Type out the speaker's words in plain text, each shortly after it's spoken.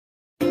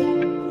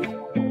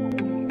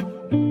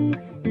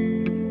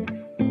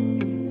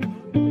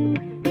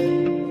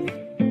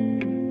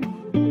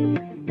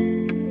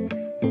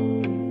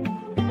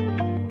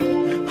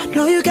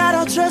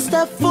all dressed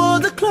up for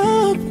the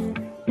club,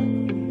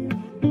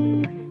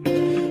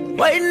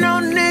 waiting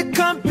on Nick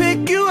come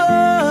pick you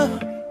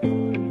up,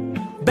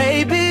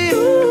 baby.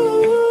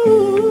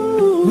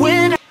 Ooh,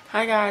 when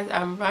Hi guys,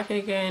 I'm back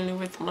again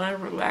with my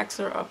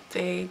relaxer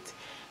update.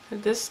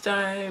 This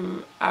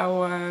time I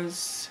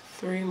was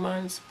 3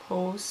 months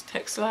post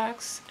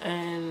Texlax,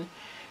 and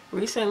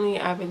recently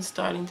I've been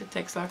starting to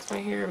Texlax my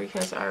hair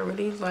because I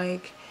really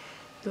like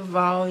the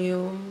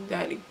volume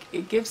that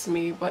it gives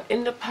me. But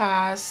in the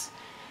past,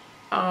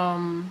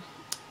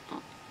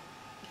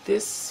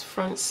 this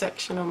front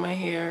section of my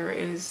hair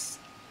is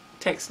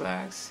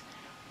Texlax,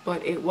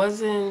 but it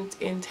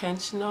wasn't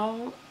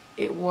intentional.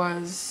 It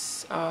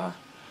was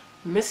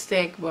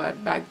mistake,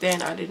 but back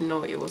then I didn't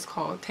know it was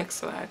called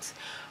Texlax.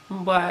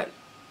 But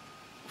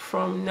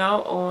from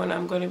now on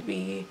I'm going to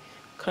be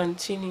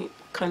continuing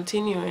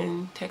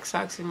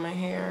Texlax in my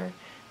hair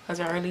because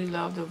I really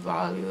love the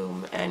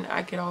volume, and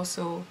I could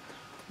also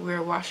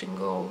wear wash and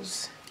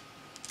goes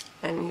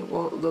and it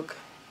won't look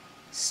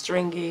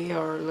stringy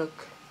or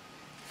look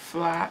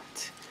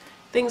flat,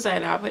 things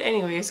like that. But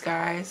anyways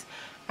guys,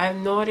 I've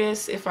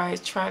noticed if I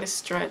try to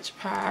stretch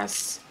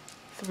past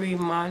 3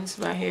 months,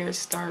 my hair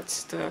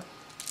starts to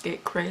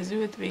get crazy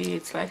with me.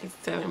 It's like it's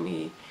telling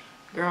me,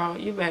 girl,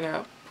 you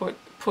better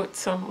put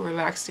some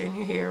relaxer in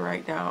your hair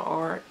right now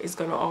or it's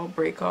gonna all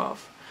break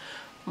off.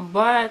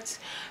 But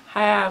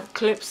I have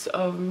clips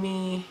of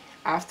me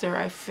after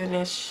I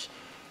finish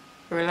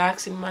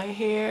relaxing my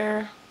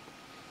hair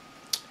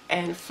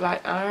and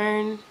flat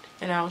iron,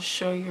 and I will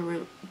show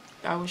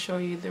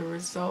you the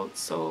results,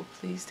 so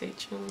please stay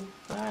tuned.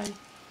 Bye.